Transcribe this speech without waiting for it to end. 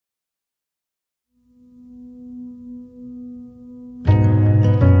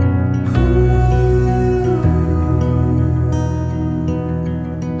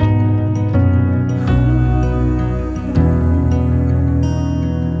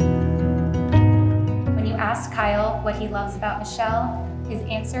ask Kyle what he loves about Michelle, his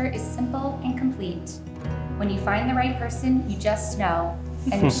answer is simple and complete. When you find the right person, you just know,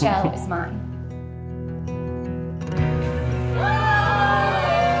 and Michelle is mine.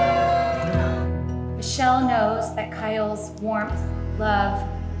 Michelle knows that Kyle's warmth, love,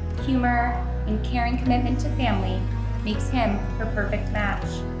 humor, and caring commitment to family makes him her perfect match.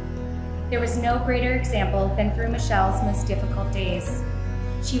 There was no greater example than through Michelle's most difficult days.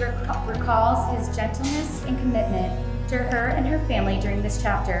 She recalls his gentleness and commitment to her and her family during this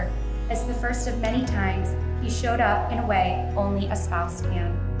chapter as the first of many times he showed up in a way only a spouse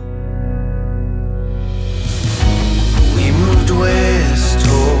can. We moved west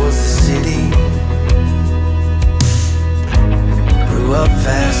towards the city, grew up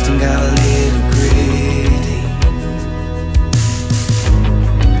fast and got a little gritty.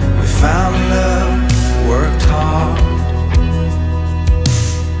 We found love, worked hard,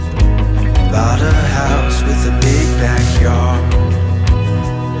 bought a house with a big backyard.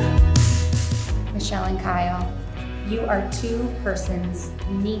 Michelle and Kyle, you are two persons,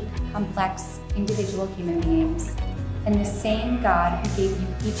 unique, complex, individual human beings. And the same God who gave you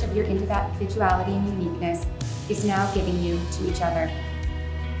each of your individuality and uniqueness is now giving you to each other.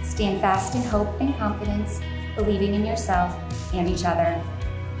 Stand fast in hope and confidence, believing in yourself and each other.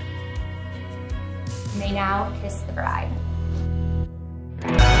 You may now kiss the bride.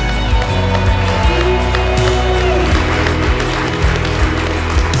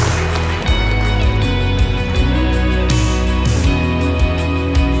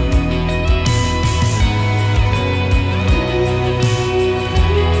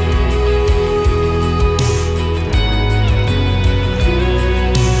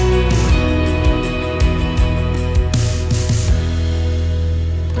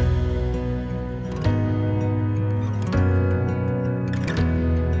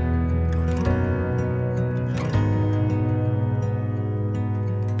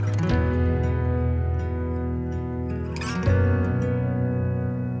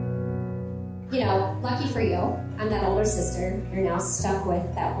 You know, lucky for you, I'm that older sister you're now stuck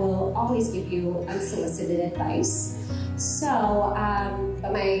with that will always give you unsolicited advice. So,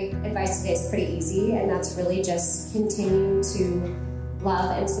 but my advice today is pretty easy, and that's really just continue to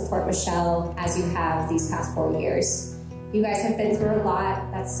love and support Michelle as you have these past 4 years. You guys have been through a lot,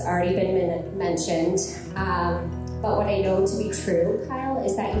 that's already been mentioned, but what I know to be true, Kyle,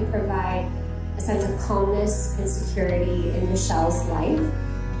 is that you provide a sense of calmness and security in Michelle's life,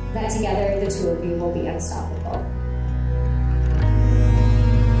 that together the two of you will be unstoppable.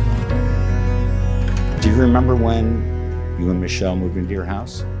 Do you remember when you and Michelle moved into your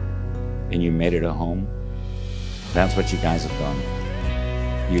house and you made it a home? That's what you guys have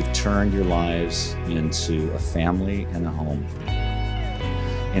done. You've turned your lives into a family and a home.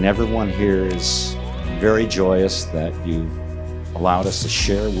 And everyone here is very joyous that you've allowed us to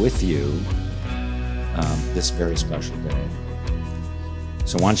share with you this very special day.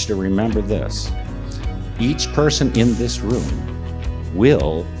 So I want you to remember this. Each person in this room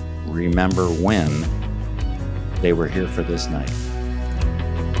will remember when they were here for this night.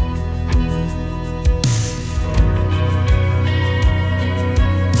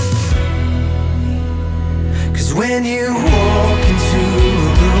 Cause when you walk